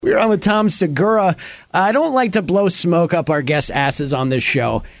We're on with Tom Segura. I don't like to blow smoke up our guests' asses on this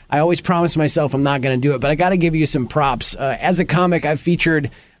show. I always promise myself I'm not going to do it, but I got to give you some props. As a comic, I've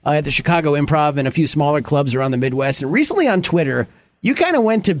featured at the Chicago Improv and a few smaller clubs around the Midwest. And recently on Twitter, you kind of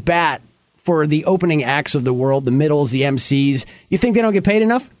went to bat for the opening acts of the world, the middles, the MCs. You think they don't get paid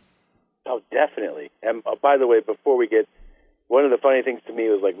enough? Oh, definitely. And by the way, before we get, one of the funny things to me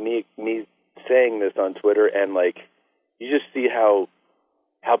was like me saying this on Twitter, and like you just see how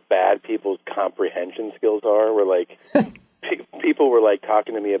bad people's comprehension skills are. Where like people were like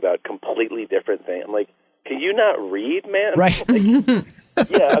talking to me about completely different things. I'm like, can you not read, man? Right. Like,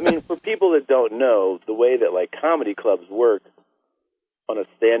 yeah, I mean, for people that don't know, the way that like comedy clubs work on a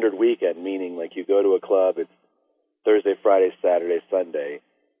standard weekend, meaning like you go to a club, it's Thursday, Friday, Saturday, Sunday.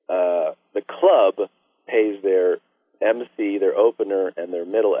 The club pays their MC, their opener, and their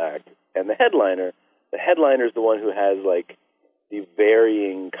middle act, and the headliner is the one who has like the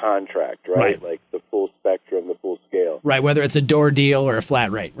varying contract, right? Like the full spectrum, the full scale. Right, whether it's a door deal or a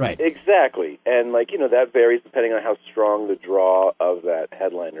flat rate, right. Exactly. And like, that varies depending on how strong the draw of that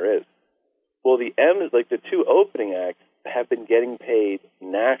headliner is. Well, the two opening acts have been getting paid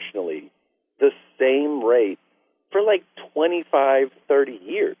nationally the same rate for like 25, 30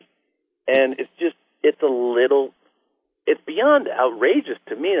 years. And it's beyond outrageous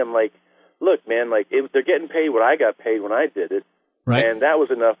to me. I'm like, look, man, like they're getting paid what I got paid when I did it. Right. And that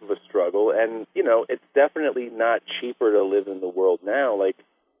was enough of a struggle. And, it's definitely not cheaper to live in the world now. Like,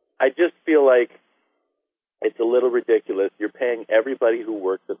 I just feel like it's a little ridiculous. You're paying everybody who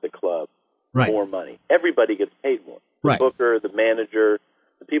works at the club more money. Everybody gets paid more. The booker, the manager,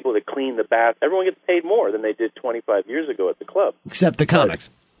 the people that clean the bath, everyone gets paid more than they did 25 years ago at the club. Except the comics.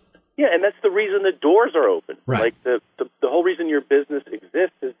 Yeah, and that's the reason the doors are open. Right. Like, the whole reason your business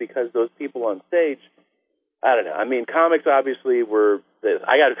exists is because those people on stage, I don't know. I mean, comics obviously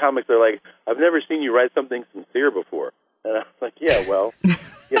I got comics that are like, I've never seen you write something sincere before. And I was like, yeah, well,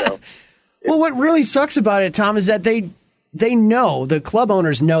 Well, what really sucks about it, Tom, is that they know, the club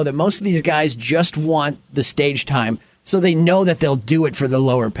owners know that most of these guys just want the stage time, so they know that they'll do it for the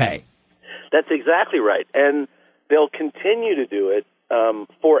lower pay. That's exactly right. And they'll continue to do it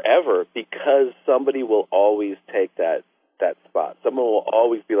forever because somebody will always take that spot. Someone will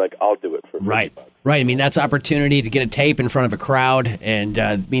always be like, I'll do it for $50. Right. I mean, that's opportunity to get a tape in front of a crowd, and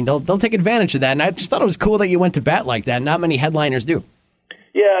they'll take advantage of that. And I just thought it was cool that you went to bat like that. Not many headliners do.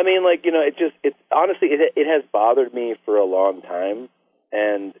 Yeah, I mean, like, it's honestly, it has bothered me for a long time.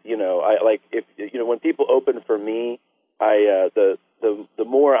 And, I like, if when people open for me, the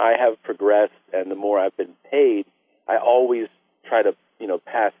more I have progressed and the more I've been paid, I always try to,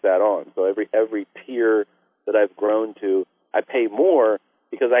 pass that on. So every tier that I've grown to, I pay more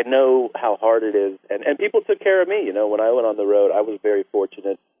because I know how hard it is. And people took care of me. When I went on the road, I was very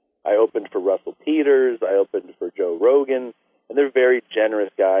fortunate. I opened for Russell Peters. I opened for Joe Rogan. And they're very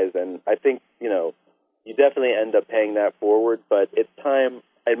generous guys. And I think, you definitely end up paying that forward. But it's time,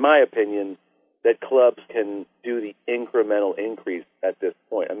 in my opinion, that clubs can do the incremental increase at this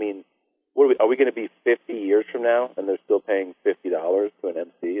point. I mean, are we going to be 50 years from now and they're still paying $50 to an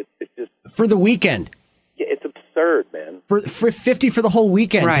MC? It's just for the weekend. Yeah, it's absurd, man. For $50 for the whole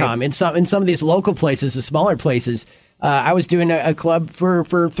weekend, right. Tom. In some of these local places, the smaller places, I was doing a club for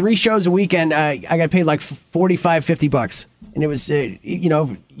 3 shows a weekend. I got paid like $45-$50, and it was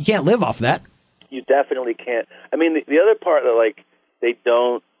you can't live off that. You definitely can't. I mean, the other part that like they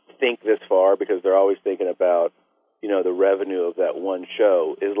don't think this far because they're always thinking about the revenue of that one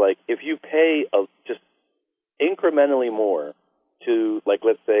show is like if you pay just incrementally more to, like,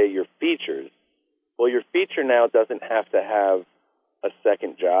 let's say your features. Well, your feature now doesn't have to have a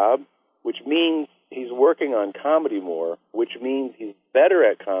second job, which means he's working on comedy more, which means he's better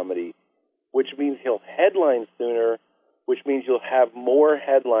at comedy, which means he'll headline sooner, which means you'll have more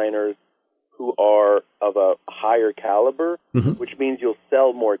headliners who are of a higher caliber, which means you'll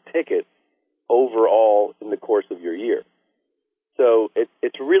sell more tickets overall in the course of your year. So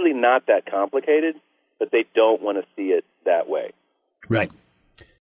it's really not that complicated, but they don't want to see it that way. Right.